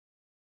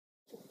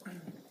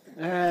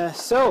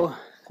Nice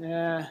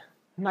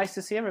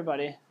to see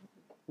everybody.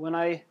 When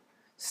I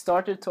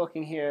started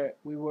talking here,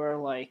 we were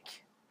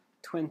like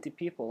 20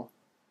 people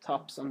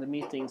tops on the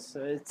meetings.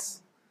 So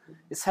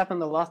it's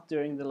happened a lot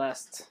during the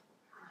last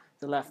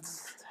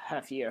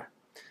half year.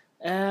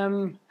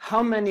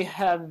 How many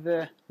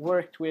have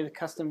worked with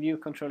custom view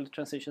controller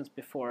transitions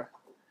before?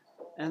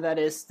 And that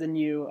is the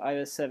new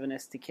iOS 7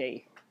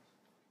 SDK.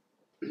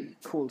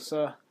 Cool.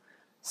 So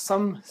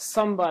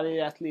somebody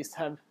at least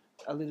have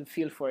a little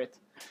feel for it.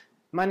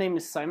 My name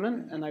is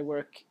Simon, and I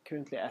work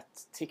currently at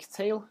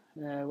Ticktail,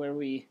 where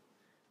we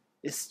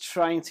is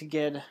trying to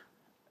get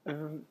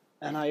an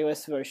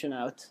iOS version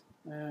out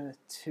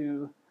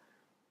to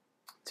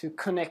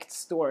connect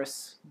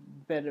stores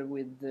better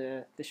with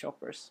the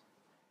shoppers.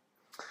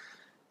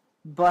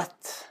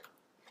 But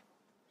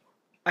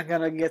I'm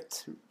gonna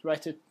get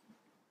right to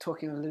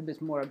talking a little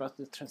bit more about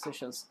the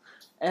transitions.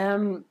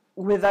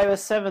 With iOS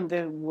 7,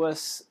 there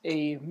was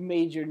a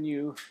major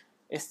new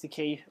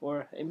SDK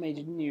or a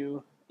major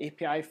new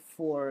API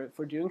for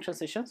doing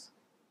transitions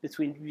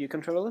between view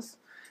controllers,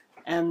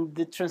 and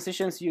the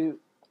transitions you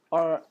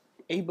are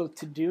able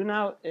to do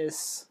now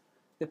is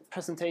the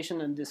presentation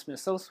and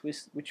dismissals,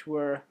 which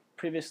were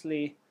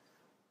previously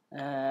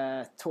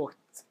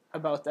talked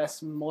about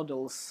as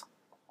models.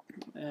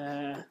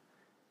 The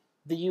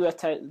UI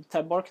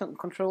tab bar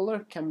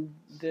controller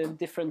the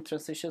different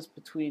transitions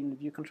between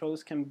view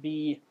controllers can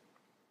be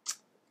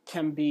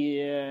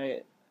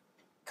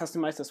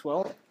customized as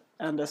well,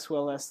 and as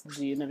well as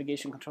the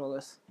navigation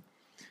controllers.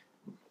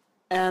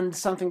 And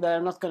something that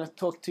I'm not going to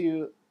talk to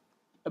you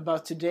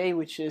about today,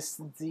 which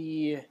is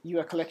the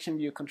UI collection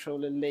view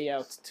controller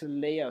layout to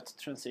layout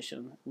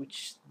transition,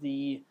 which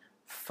the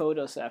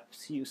Photos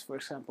apps use, for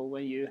example,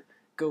 when you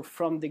go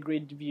from the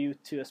grid view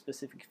to a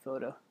specific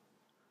photo.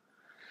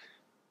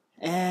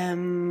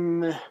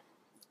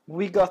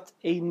 We got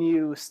a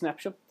new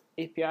snapshot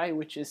API,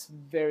 which is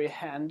very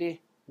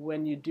handy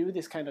when you do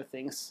this kind of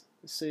things,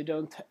 so you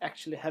don't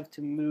actually have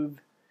to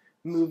move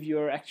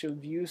your actual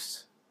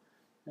views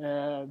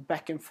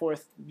back and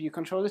forth view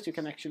controllers. You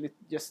can actually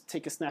just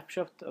take a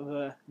snapshot of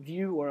a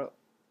view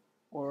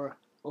or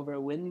over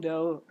a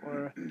window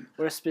or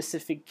a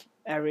specific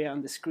area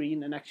on the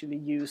screen and actually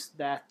use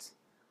that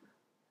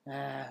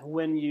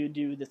when you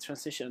do the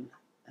transition.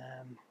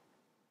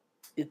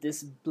 It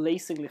is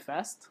blazingly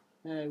fast,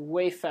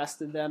 way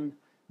faster than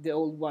the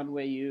old one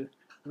where you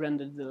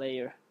rendered the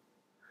layer,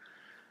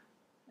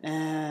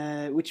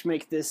 which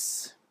make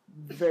this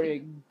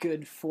very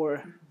good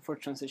for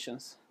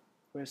transitions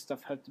where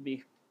stuff have to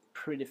be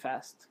pretty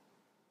fast.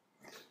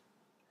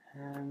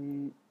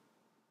 I'm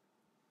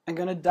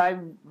gonna dive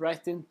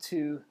right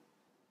into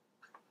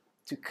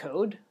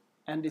code,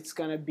 and it's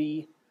gonna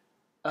be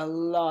a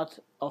lot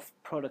of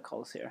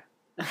protocols here.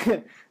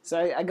 So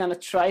I'm gonna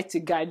try to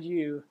guide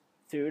you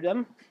through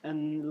them,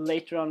 and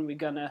later on we're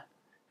gonna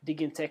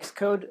dig into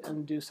Xcode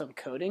and do some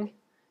coding,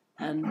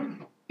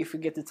 and if we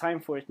get the time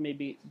for it,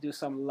 maybe do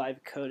some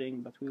live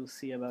coding, but we'll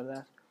see about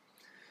that.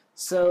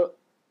 So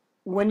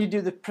when you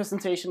do the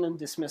presentation and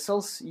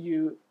dismissals,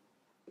 you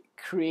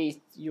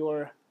create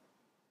your,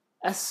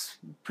 as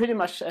pretty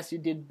much as you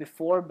did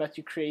before, but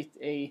you create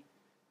a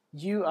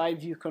UI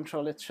view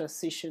controller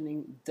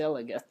transitioning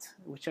delegate,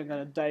 which I'm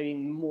gonna dive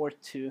in more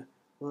to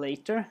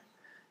later.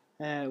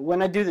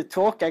 When I do the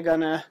talk, I'm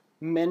gonna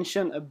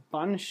mention a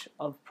bunch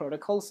of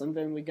protocols, and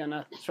then we're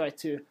gonna try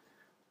to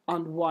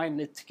unwind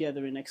it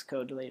together in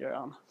Xcode later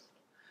on.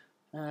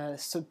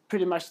 So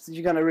pretty much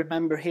you're gonna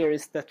remember here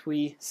is that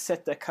we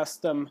set a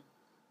custom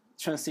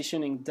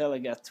transitioning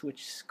delegate,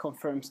 which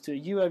confirms to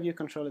UI view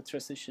controller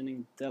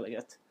transitioning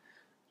delegate.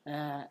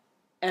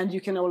 And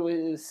you can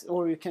always,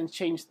 or you can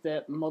change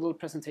the model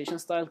presentation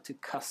style to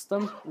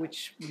custom,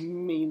 which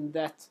mean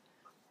that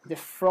the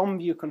from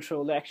view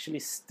controller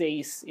actually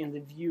stays in the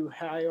view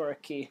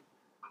hierarchy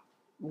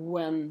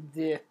when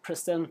the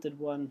presented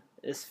one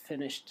is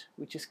finished,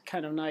 which is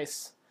kind of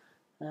nice.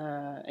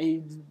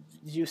 And you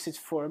use it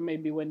for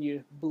maybe when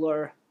you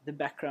blur the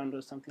background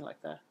or something like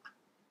that.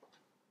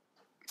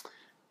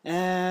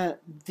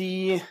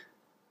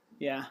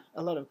 Yeah,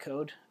 a lot of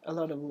code, a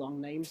lot of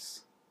long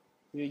names.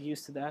 We're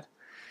used to that.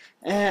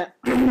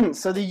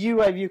 So the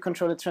UI view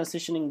controller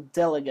transitioning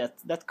delegate,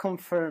 that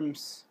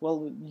confirms,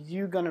 well,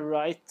 you're gonna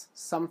write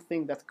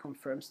something that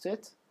confirms to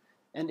it,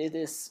 and it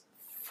is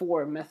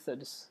 4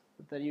 methods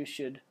that you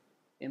should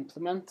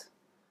implement.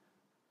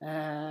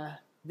 The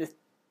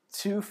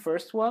 2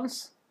 first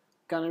ones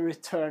gonna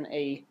return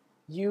a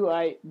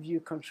UI view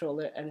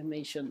controller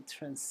animation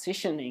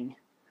transitioning,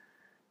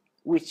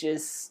 which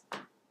is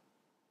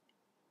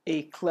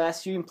a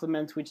class you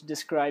implement which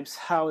describes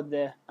how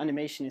the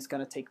animation is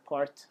gonna take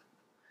part.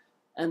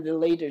 And the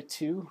later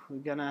 2, we're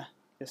gonna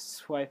just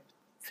swipe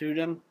through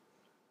them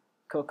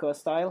Cocoa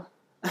style.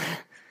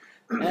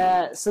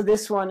 So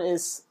this one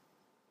is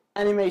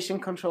animation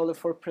controller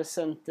for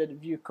presented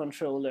view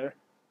controller,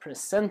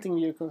 presenting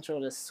view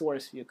controller,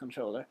 source view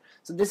controller.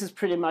 So this is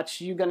pretty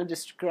much you're gonna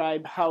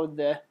describe how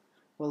the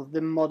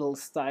model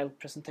style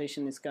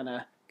presentation is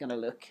gonna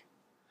look.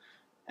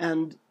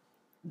 And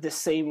the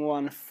same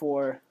one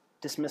for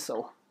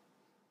dismissal.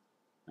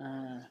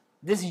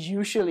 This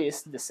usually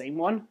is the same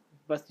one,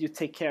 but you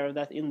take care of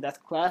that in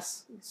that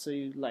class. So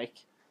you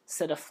like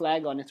set a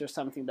flag on it or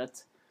something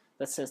that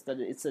says that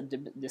it's a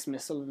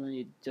dismissal, and then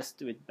you just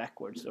do it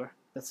backwards, or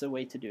that's a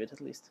way to do it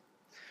at least.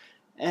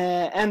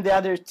 And the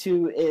other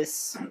two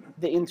is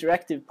the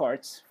interactive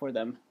parts for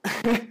them.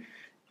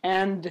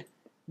 And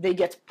they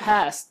get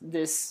past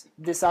this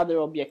other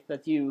object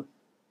that you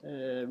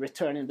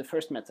return in the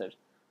first method.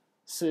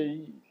 So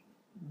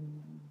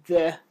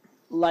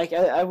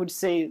I would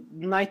say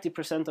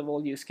 90% of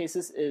all use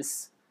cases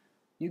is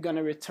you're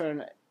gonna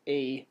return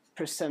a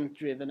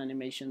percent-driven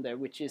animation there,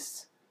 which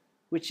is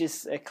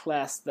a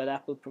class that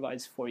Apple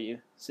provides for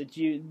you. So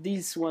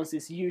these ones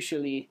is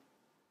usually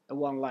a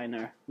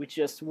one-liner, which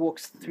just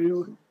walks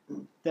through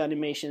the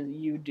animation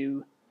you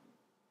do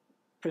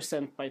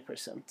percent by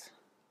percent.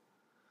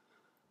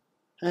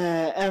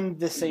 And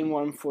the same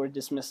one for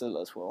dismissal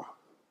as well.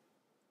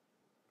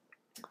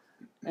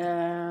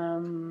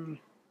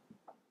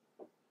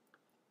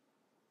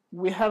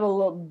 We have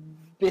a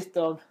bit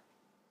of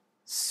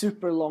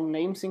super long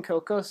names in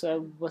Cocoa, so I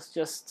was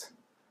just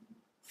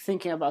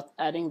thinking about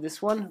adding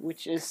this one,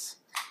 which is,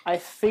 I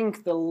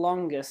think, the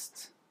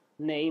longest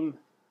name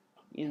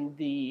in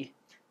the...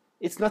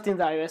 It's not in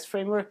the iOS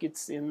framework,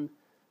 it's in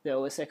the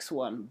OS X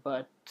one,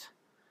 but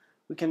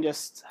we can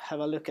just have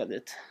a look at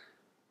it.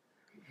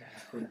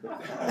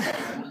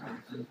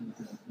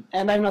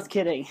 And I'm not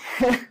kidding.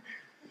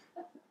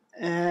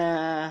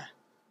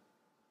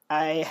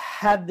 I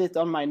had it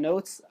on my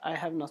notes. I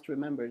have not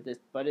remembered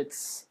it, but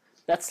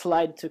that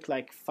slide took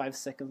like 5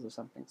 seconds or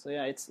something. So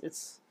yeah,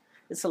 it's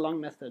a long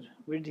method.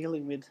 We're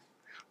dealing with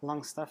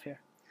long stuff here.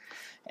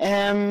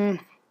 And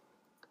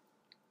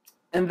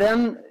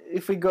then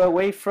if we go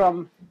away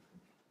from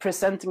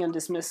presenting and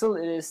dismissal,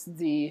 it is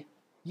the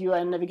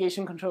UI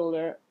navigation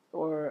controller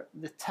or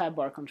the tab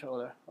bar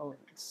controller. Oh,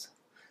 it's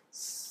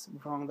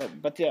wrong there,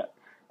 but yeah.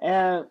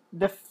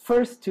 The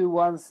first two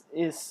ones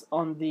is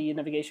on the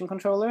navigation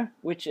controller,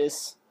 which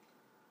is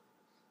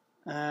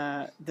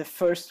the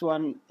first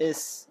one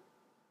is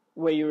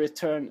where you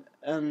return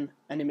an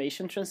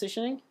animation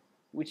transitioning,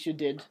 which you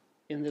did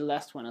in the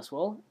last one as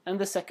well. And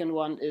the second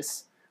one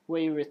is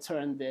where you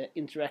return the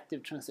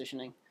interactive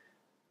transitioning,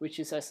 which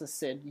is, as I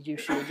said,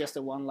 usually just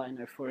a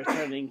one-liner for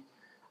returning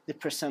the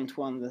percent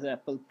one that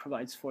Apple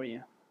provides for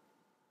you.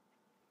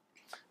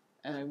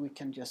 We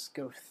can just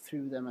go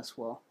through them as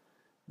well.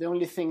 The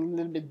only thing a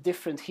little bit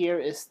different here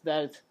is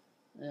that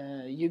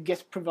you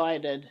get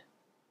provided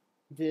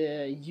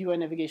the UI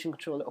navigation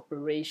controller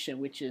operation,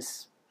 which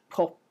is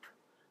pop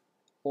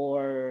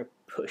or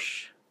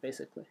push,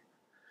 basically.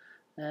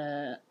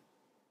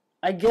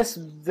 I guess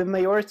the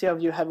majority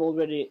of you have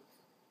already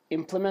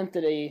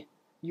implemented a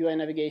UI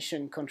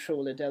navigation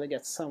controller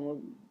delegate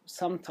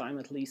sometime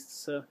at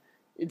least, so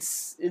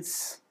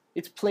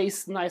it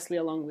plays nicely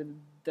along with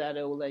that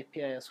old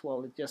API as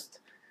well. It just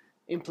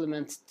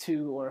implements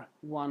 2 or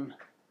 1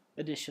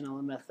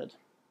 additional method.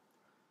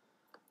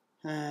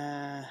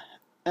 And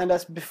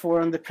as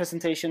before on the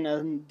presentation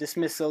and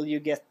dismissal, you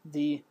get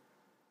the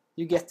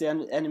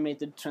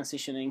animated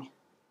transitioning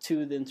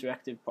to the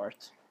interactive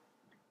part.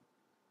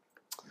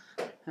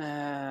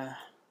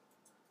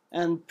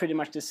 And pretty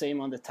much the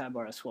same on the tab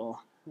bar as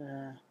well.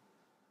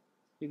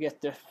 You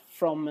get the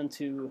from and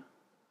to,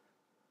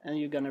 and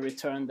you're gonna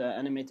return the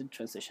animated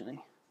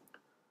transitioning.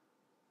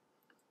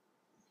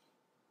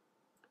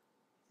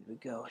 Here we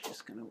go,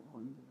 just gonna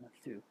wander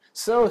through.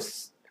 So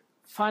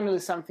finally,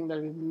 something that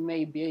we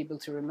may be able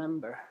to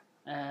remember.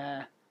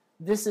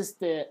 This is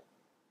the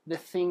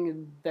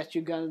thing that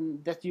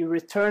you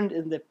returned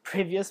in the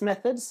previous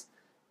methods,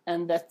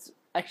 and that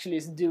actually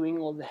is doing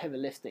all the heavy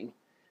lifting,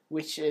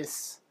 which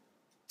is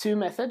 2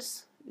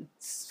 methods.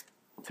 It's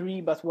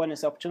 3, but 1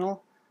 is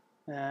optional.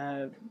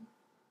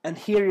 And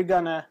here you're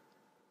gonna,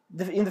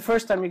 in the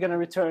first time, you're gonna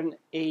return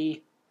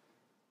a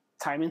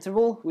time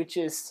interval, which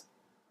is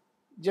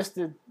just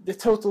the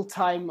total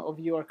time of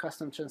your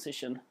custom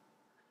transition.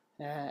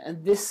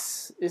 And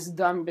this is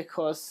done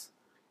because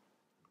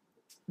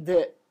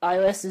the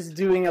iOS is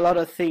doing a lot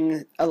of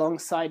things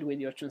alongside with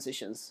your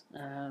transitions.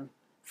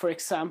 For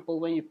example,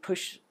 when you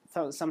push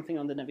something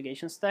on the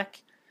navigation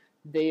stack,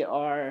 they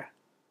are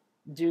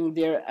doing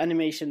their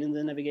animation in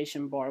the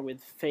navigation bar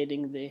with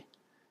fading the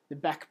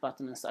back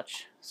button and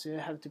such. So you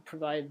have to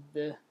provide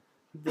the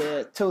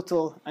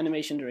total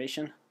animation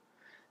duration.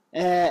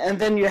 And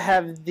then you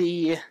have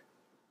the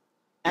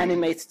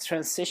animate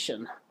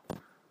transition,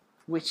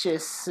 which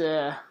is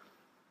the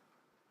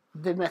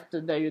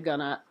method that you're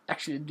gonna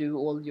actually do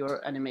all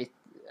your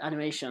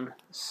animation.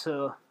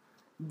 So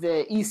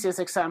the easiest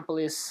example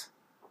is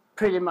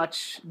pretty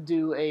much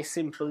do a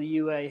simple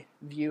UI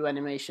view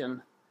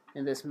animation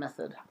in this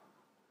method.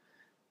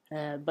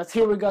 But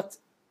here we got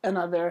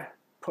another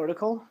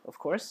protocol, of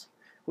course,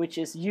 which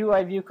is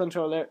UI view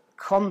controller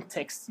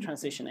context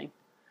transitioning.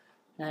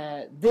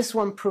 This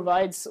one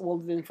provides all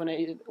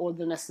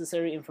the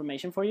necessary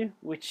information for you,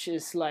 which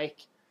is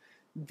like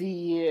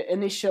the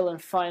initial and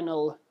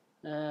final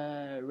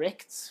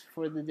rects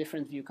for the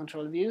different view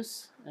control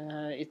views.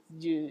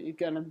 You're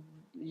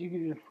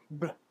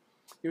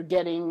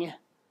getting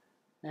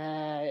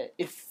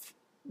if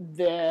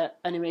the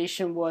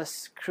animation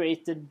was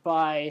created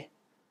by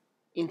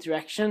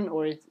interaction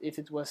or if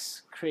it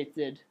was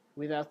created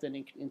without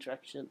any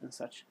interaction and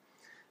such.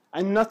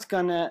 I'm not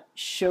gonna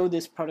show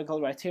this protocol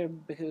right here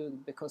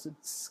because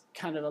it's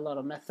kind of a lot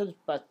of methods,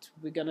 but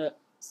we're gonna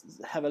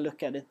have a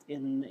look at it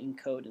in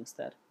code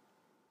instead.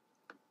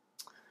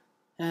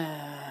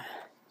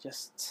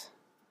 Just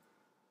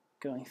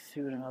going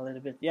through them a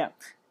little bit, yeah.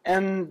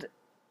 And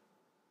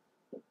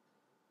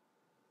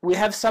we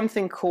have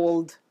something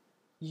called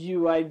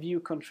UI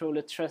View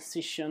Controller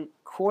Transition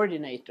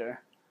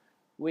Coordinator,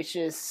 which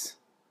is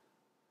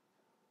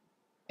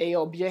a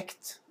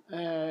object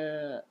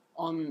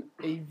on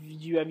a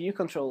UI view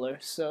controller.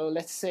 So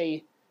let's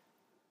say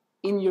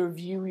in your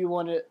view you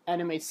want to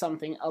animate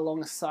something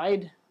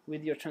alongside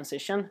with your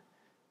transition.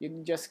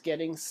 You're just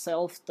getting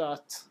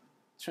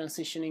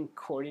self.transitioning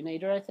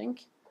coordinator, I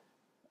think,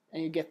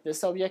 and you get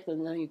this object,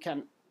 and then you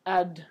can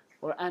add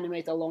or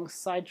animate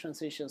alongside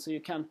transition. So you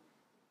can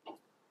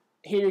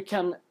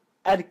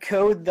add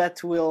code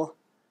that will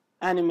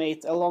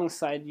animate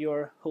alongside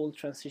your whole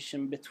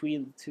transition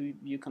between the two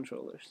view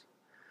controllers.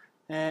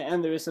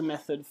 And there is a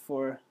method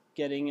for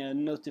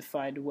getting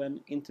notified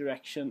when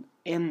interaction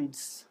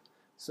ends.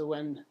 So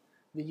when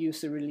the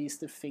user releases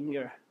the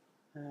finger,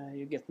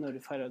 you get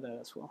notified of that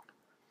as well.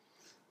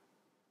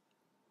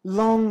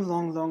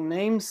 Long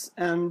names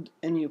and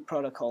a new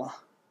protocol.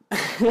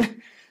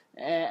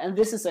 And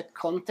this is a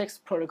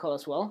context protocol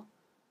as well.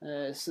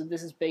 So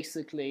this is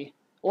basically,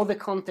 all the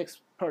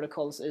context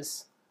protocols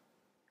is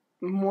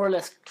more or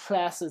less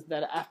classes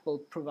that Apple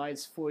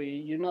provides for you.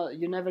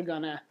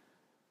 You're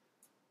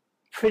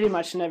pretty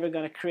much never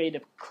gonna create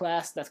a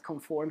class that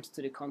conforms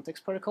to the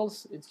context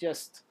protocols. It's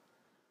just,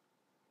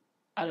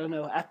 I don't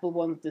know, Apple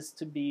wants this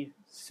to be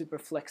super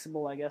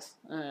flexible, I guess.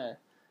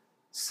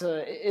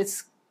 So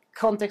it's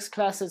context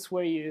classes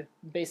where you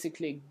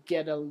basically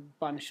get a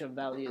bunch of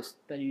values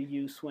that you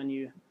use when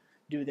you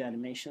do the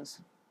animations.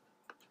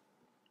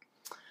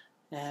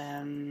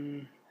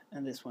 And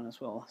this one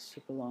as well,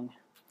 super long.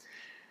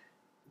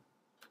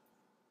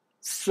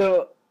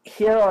 So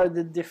here are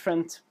the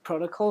different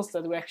protocols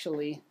that we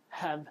actually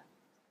have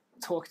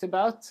talked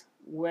about,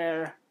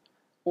 where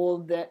all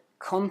the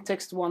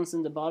context ones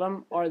in the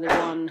bottom are the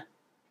one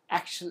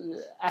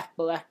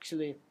Apple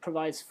actually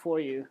provides for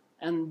you,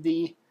 and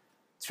the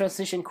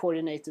transition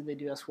coordinator they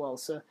do as well.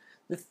 So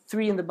the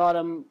three in the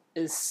bottom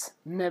is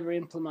never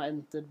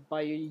implemented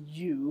by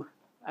you.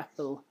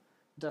 Apple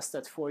does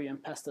that for you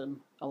and pass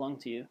them along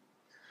to you.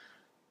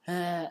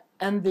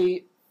 And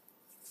the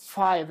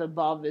 5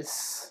 above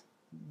is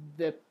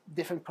the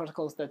different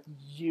protocols that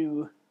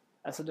you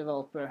as a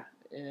developer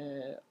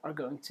are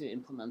going to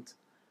implement,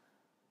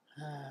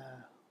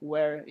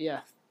 where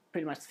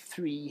pretty much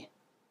 3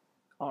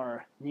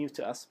 are new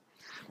to us.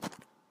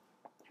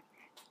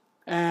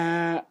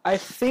 I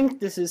think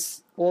this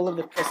is all of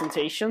the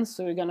presentation,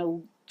 so we're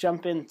gonna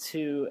jump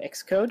into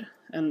Xcode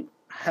and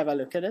have a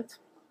look at it.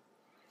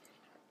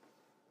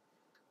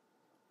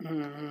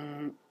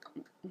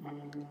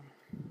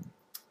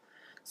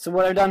 So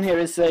what I've done here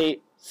is a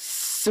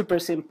super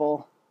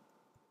simple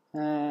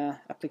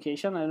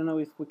application. I don't know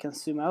if we can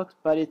zoom out,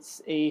 but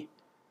it's a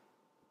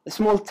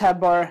small tab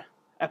bar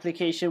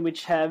application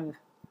which have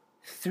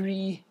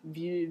 3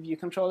 view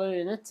controller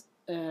in it,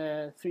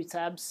 3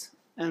 tabs,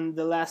 and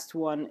the last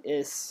one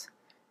is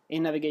a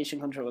navigation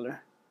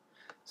controller.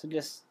 So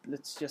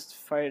let's just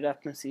fire it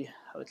up and see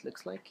how it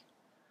looks like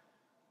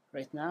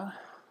right now.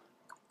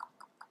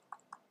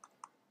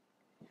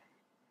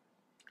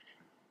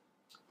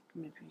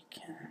 Maybe we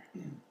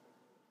can.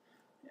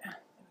 Yeah, there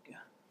we go.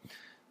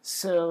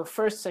 So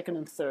first, second,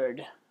 and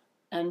third,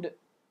 and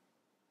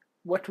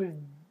what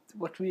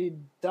we've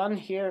done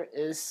here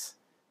is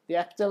the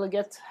app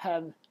delegate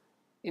have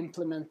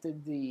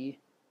implemented the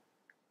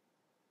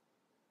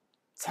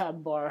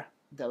tab bar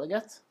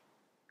delegate,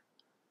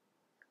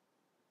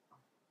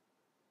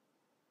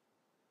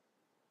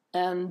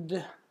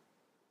 and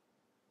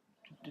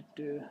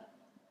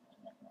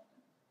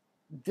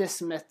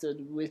this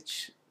method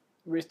which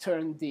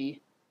return the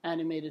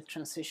animated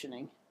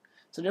transitioning.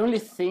 So the only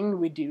thing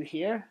we do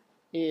here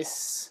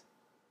is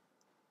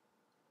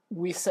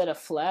we set a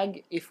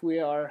flag if we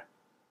are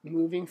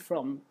moving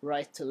from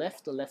right to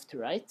left or left to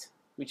right,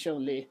 which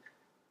only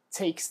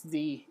takes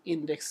the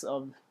index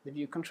of the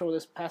view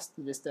controllers past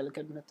this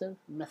delegate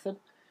method,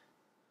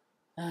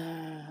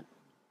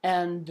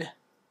 and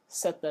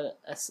set that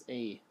as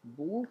a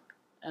bool,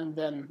 and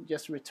then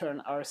just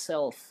return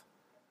ourselves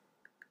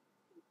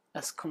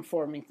as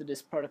conforming to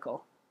this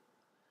protocol.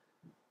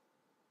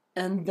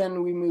 And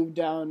then we move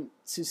down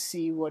to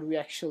see what we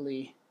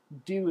actually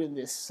do in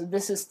this. So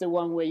this is the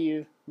one where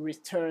you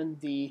return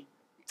the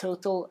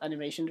total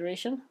animation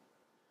duration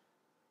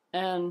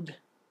and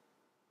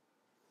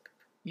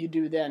you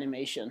do the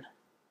animation.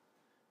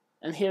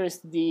 And here is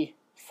the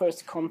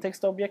first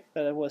context object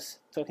that I was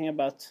talking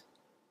about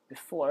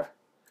before.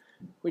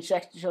 which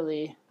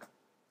actually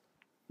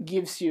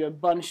gives you a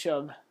bunch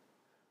of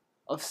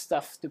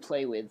stuff to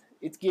play with.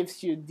 It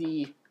gives you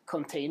the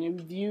container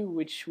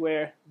view,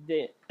 where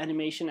the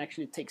animation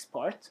actually takes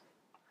part.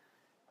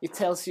 It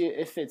tells you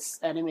if it's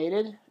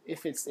animated,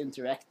 if it's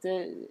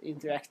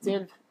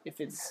interactive,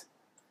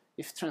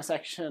 if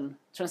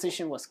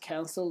transition was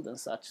cancelled and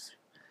such.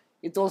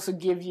 It also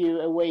gives you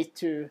a way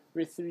to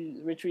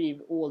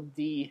retrieve all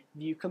the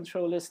view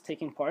controllers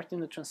taking part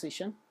in the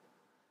transition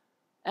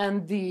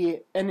and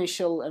the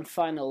initial and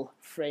final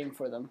frame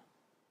for them.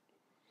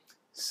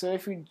 So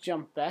if we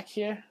jump back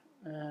here,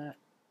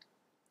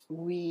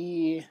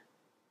 let's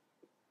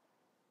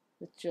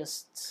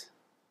just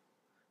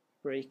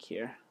break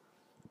here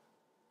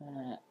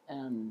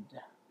and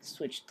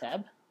switch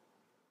tab.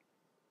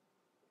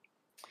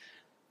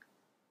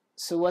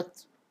 So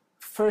what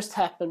first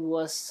happened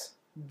was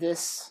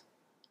this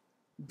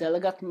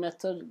delegate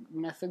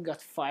method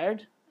got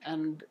fired,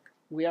 and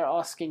we are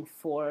asking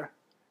for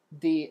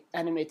the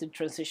animated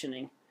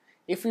transitioning.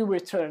 If we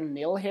return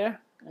nil here,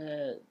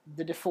 the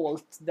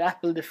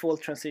Apple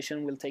default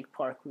transition will take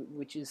part,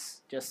 which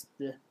is just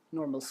the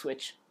normal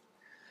switch.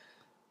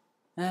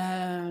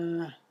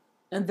 And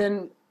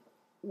then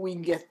we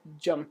get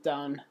jumped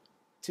down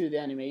to the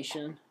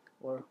animation,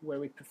 or where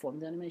we perform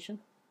the animation.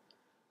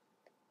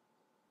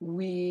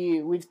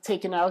 We've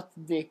taken out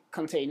the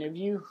container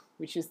view,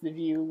 which is the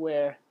view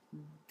where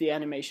the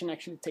animation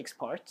actually takes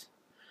part.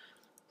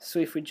 So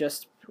if we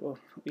just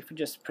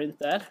print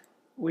that,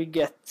 we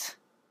get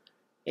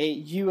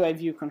a UI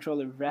view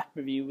controller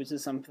wrapper view, which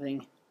is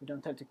something we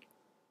don't have to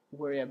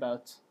worry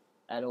about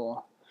at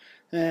all.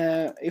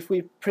 If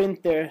we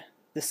print the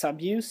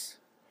subviews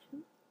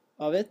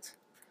of it,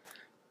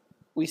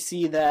 we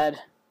see that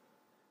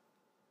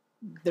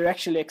there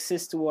actually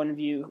exists one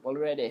view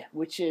already,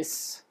 which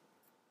is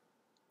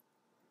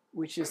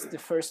the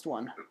first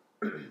one,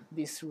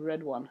 this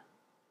red one.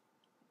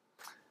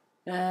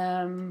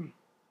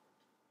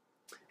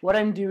 What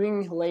I'm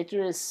doing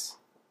later is,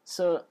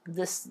 so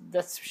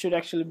that should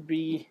actually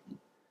be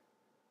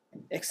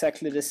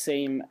exactly the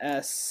same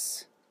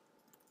as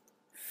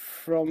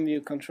from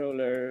view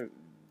controller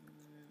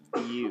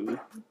view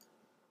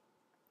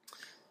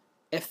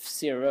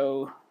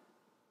F0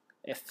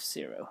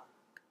 F0.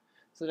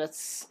 So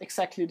that's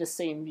exactly the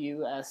same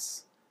view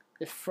as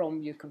the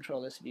from view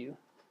controller's view.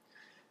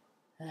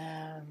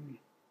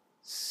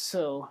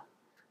 So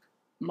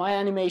my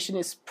animation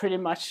is pretty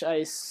much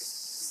I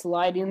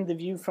slide in the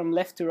view from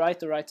left to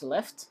right or right to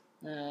left,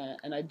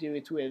 and I do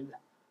it with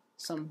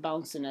some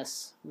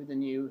bounciness with the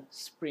new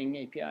Spring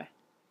API.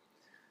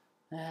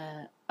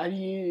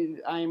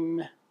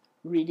 I'm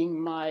reading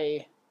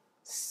my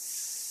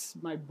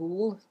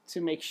bool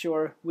to make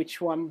sure which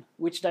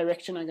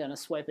direction I'm gonna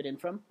swipe it in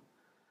from,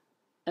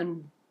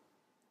 and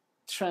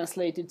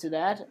translate it to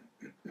that,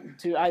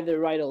 to either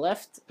right or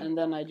left, and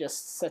then I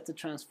just set the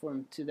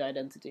transform to the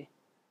identity.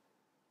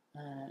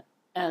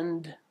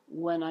 And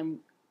when I'm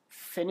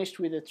finished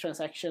with the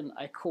transaction,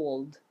 I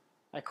call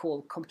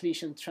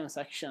completion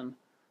transaction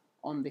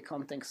on the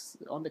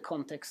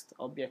context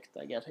object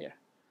I get here.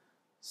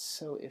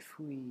 So if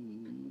we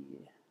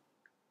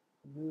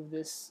move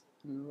this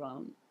and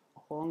run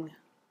along,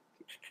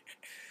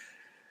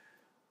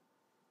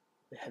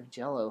 we have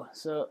Jello.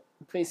 So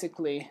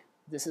basically,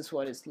 this is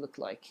what it looked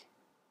like.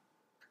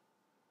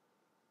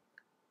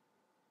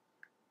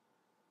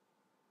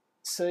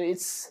 So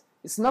it's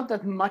not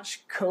that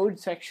much code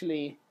to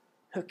actually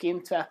hook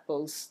into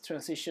Apple's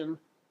transition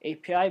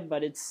API,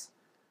 but it's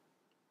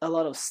a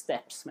lot of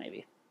steps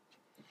maybe.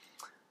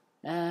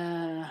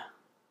 On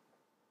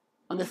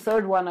the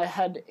third one, I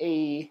had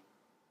a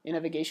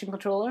navigation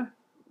controller,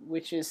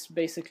 which is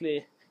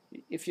basically,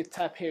 if you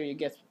tap here, you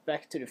get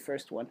back to the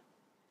first one.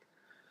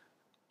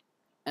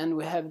 And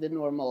we have the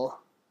normal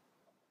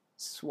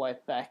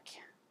swipe back,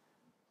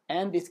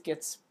 and it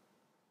gets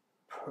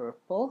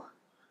purple.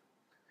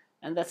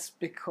 And that's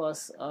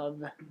because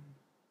of,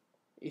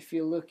 if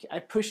you look, I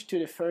pushed to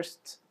the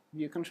first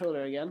view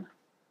controller again.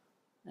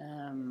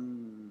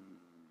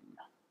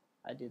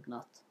 I did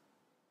not.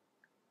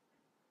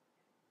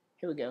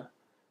 Here we go.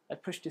 I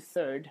pushed to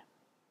third.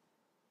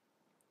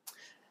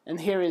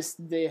 And here is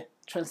the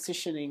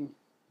transition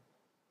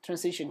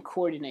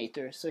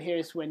coordinator. So here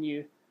is when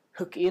you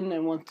hook in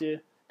and want to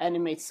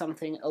animate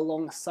something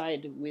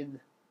alongside with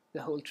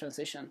the whole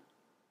transition,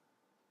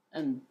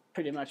 and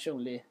pretty much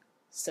only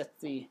set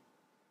the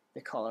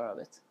color of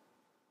it.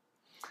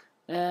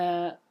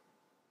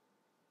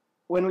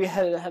 When we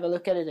have a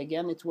look at it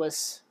again, it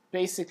was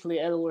basically,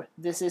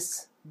 this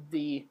is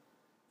the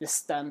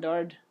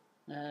standard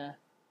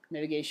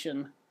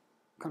navigation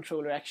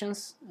controller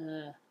actions,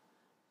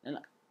 and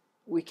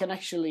we can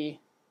actually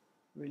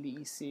really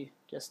easy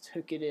just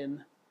hook it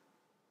in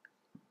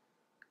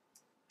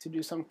to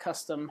do some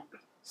custom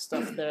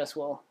stuff there as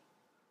well.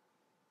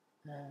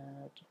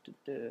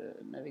 The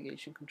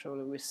navigation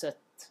controller, we set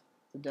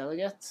the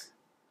delegate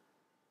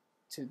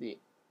to the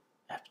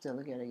app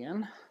delegate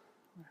again.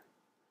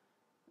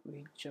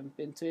 We jump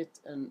into it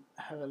and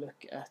have a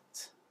look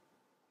at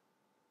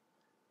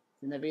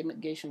the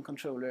navigation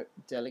controller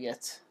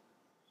delegate.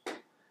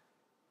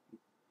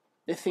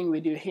 The thing we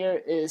do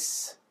here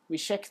is we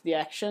check the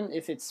action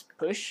if it's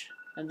push,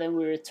 and then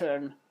we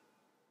return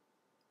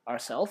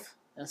ourselves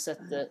and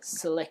set the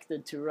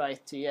selected to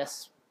right to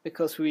yes,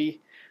 because we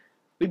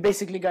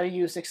basically got to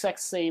use exact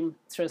same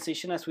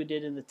transition as we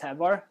did in the tab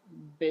bar,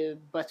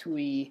 but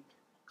we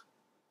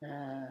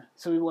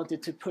so we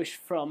wanted to push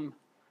from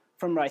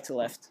right to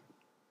left.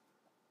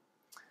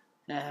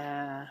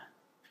 And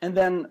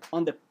then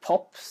on the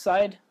pop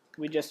side,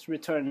 we just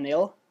return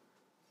nil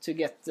to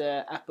get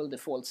the Apple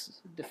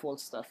default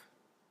stuff.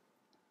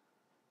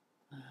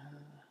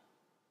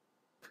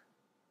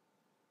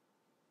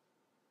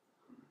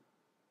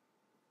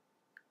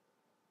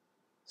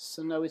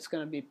 So now it's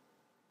going to be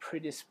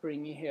pretty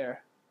springy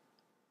here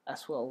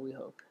as well, we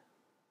hope.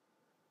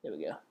 There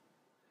we go.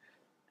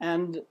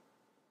 And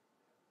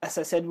as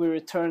I said, we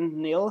returned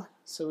nil,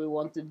 so we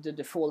wanted the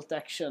default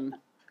action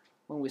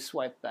when we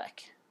swipe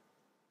back.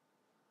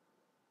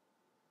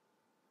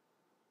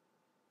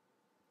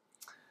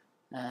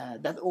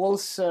 That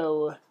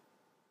also,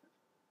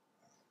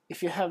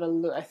 if you have a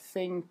look, I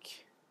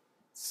think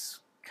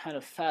it's kind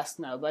of fast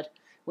now, but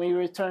when you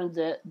return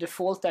the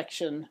default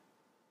action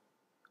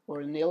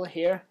or nil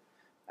here,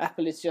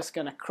 Apple is just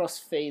gonna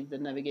crossfade the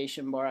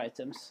navigation bar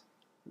items.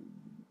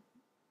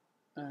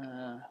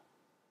 No.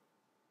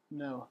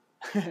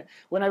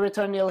 When I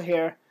return nil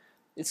here,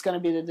 it's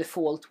gonna be the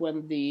default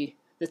when the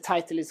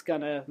title is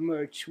gonna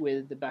merge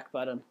with the back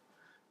button.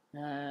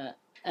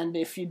 And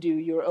if you do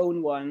your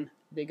own one,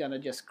 they're gonna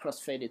just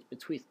crossfade it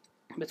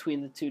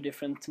between the two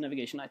different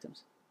navigation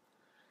items.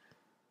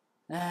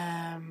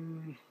 I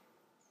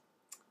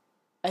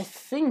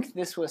think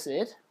this was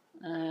it.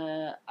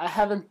 I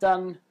haven't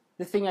done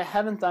the thing I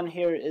haven't done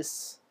here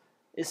is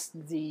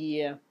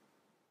the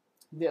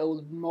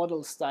old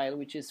model style,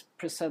 which is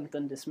present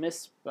and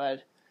dismiss,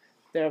 but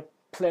there are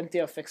plenty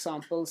of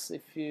examples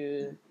if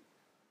you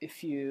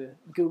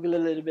Google a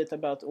little bit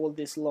about all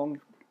these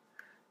long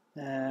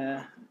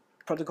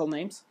protocol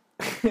names.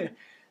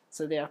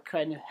 So they are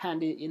kind of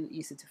handy and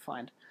easy to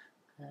find.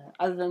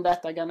 Other than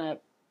that, I'm gonna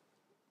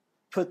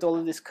put all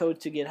of this code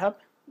to GitHub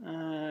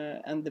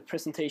and the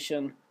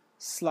presentation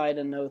slide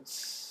and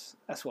notes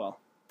as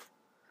well.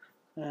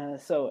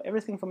 So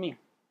everything from me.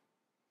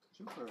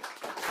 Super.